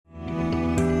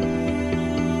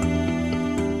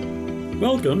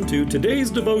Welcome to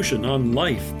today's devotion on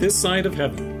life this side of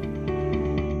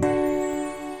heaven.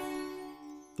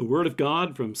 The Word of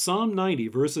God from Psalm 90,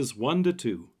 verses 1 to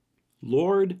 2.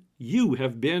 Lord, you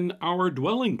have been our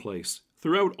dwelling place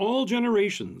throughout all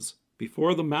generations.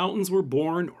 Before the mountains were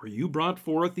born, or you brought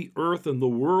forth the earth and the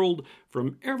world,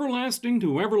 from everlasting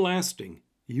to everlasting,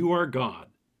 you are God.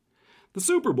 The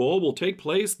Super Bowl will take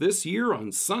place this year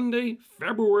on Sunday,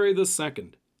 February the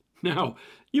 2nd. Now,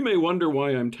 you may wonder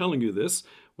why I'm telling you this.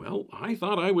 Well, I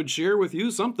thought I would share with you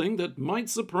something that might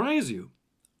surprise you.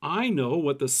 I know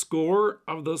what the score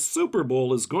of the Super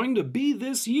Bowl is going to be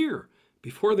this year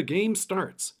before the game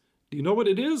starts. Do you know what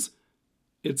it is?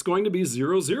 It's going to be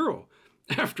 0-0.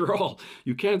 After all,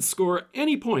 you can't score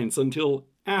any points until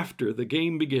after the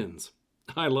game begins.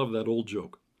 I love that old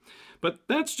joke. But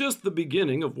that's just the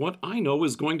beginning of what I know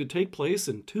is going to take place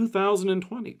in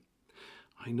 2020.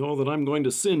 I know that I'm going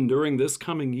to sin during this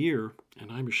coming year,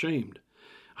 and I'm ashamed.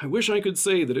 I wish I could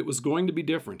say that it was going to be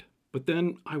different, but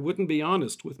then I wouldn't be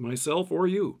honest with myself or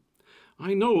you.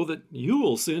 I know that you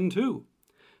will sin too.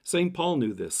 St. Paul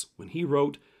knew this when he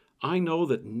wrote, I know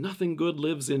that nothing good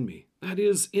lives in me, that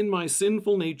is, in my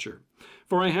sinful nature.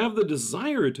 For I have the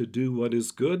desire to do what is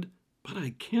good, but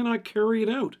I cannot carry it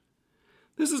out.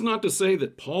 This is not to say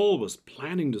that Paul was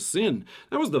planning to sin.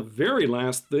 That was the very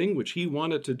last thing which he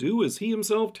wanted to do, as he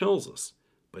himself tells us.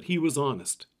 But he was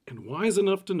honest and wise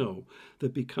enough to know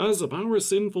that because of our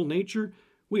sinful nature,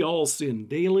 we all sin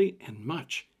daily and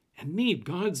much, and need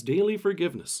God's daily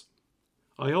forgiveness.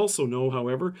 I also know,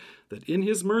 however, that in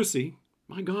his mercy,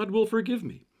 my God will forgive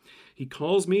me. He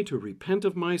calls me to repent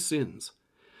of my sins.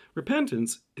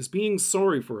 Repentance is being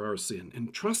sorry for our sin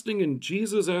and trusting in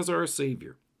Jesus as our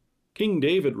Savior. King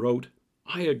David wrote,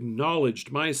 I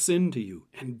acknowledged my sin to you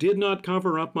and did not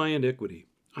cover up my iniquity.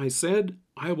 I said,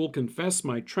 I will confess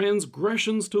my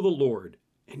transgressions to the Lord,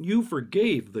 and you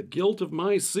forgave the guilt of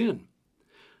my sin.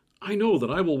 I know that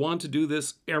I will want to do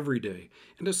this every day,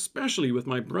 and especially with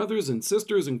my brothers and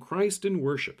sisters in Christ in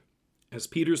worship. As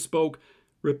Peter spoke,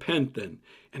 repent then,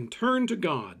 and turn to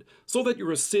God, so that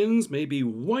your sins may be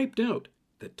wiped out,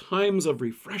 that times of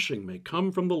refreshing may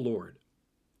come from the Lord.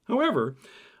 However,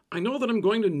 I know that I'm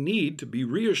going to need to be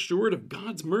reassured of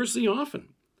God's mercy often.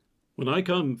 When I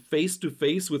come face to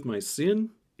face with my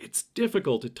sin, it's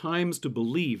difficult at times to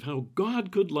believe how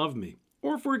God could love me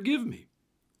or forgive me.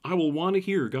 I will want to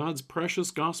hear God's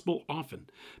precious gospel often,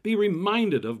 be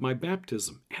reminded of my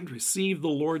baptism, and receive the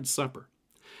Lord's Supper.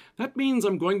 That means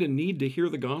I'm going to need to hear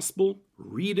the gospel,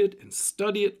 read it, and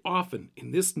study it often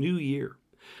in this new year.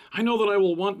 I know that I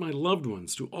will want my loved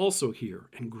ones to also hear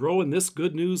and grow in this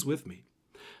good news with me.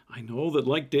 I know that,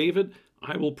 like David,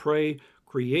 I will pray,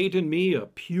 create in me a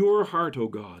pure heart, O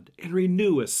God, and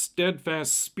renew a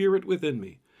steadfast spirit within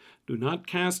me. Do not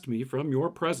cast me from your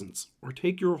presence, or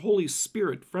take your Holy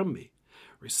Spirit from me.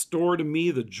 Restore to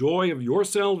me the joy of your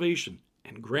salvation,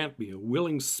 and grant me a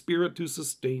willing spirit to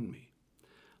sustain me.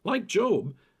 Like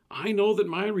Job, I know that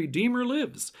my Redeemer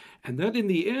lives, and that in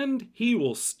the end he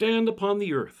will stand upon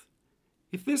the earth.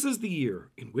 If this is the year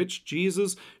in which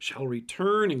Jesus shall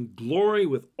return in glory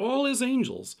with all his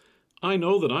angels, I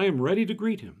know that I am ready to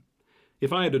greet him.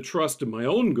 If I had to trust in my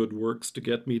own good works to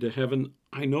get me to heaven,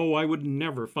 I know I would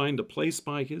never find a place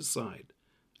by his side.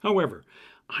 However,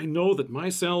 I know that my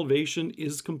salvation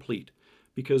is complete,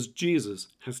 because Jesus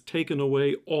has taken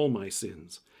away all my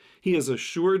sins. He has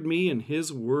assured me in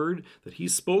his word that he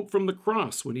spoke from the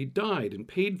cross when he died and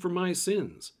paid for my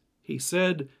sins. He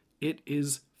said, it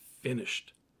is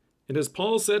finished. And as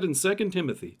Paul said in 2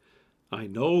 Timothy, I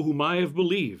know whom I have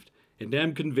believed, and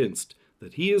am convinced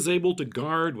that he is able to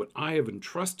guard what I have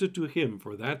entrusted to him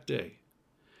for that day.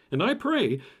 And I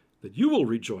pray that you will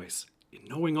rejoice in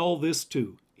knowing all this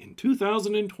too in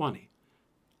 2020.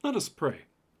 Let us pray.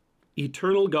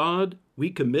 Eternal God,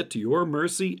 we commit to your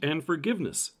mercy and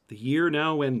forgiveness the year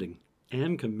now ending,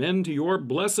 and commend to your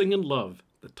blessing and love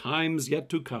the times yet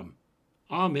to come.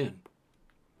 Amen.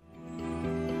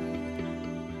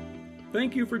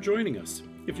 Thank you for joining us.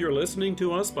 If you're listening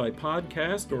to us by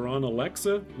podcast or on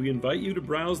Alexa, we invite you to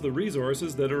browse the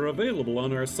resources that are available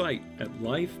on our site at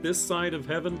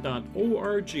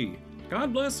lifethissideofheaven.org.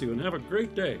 God bless you and have a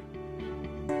great day.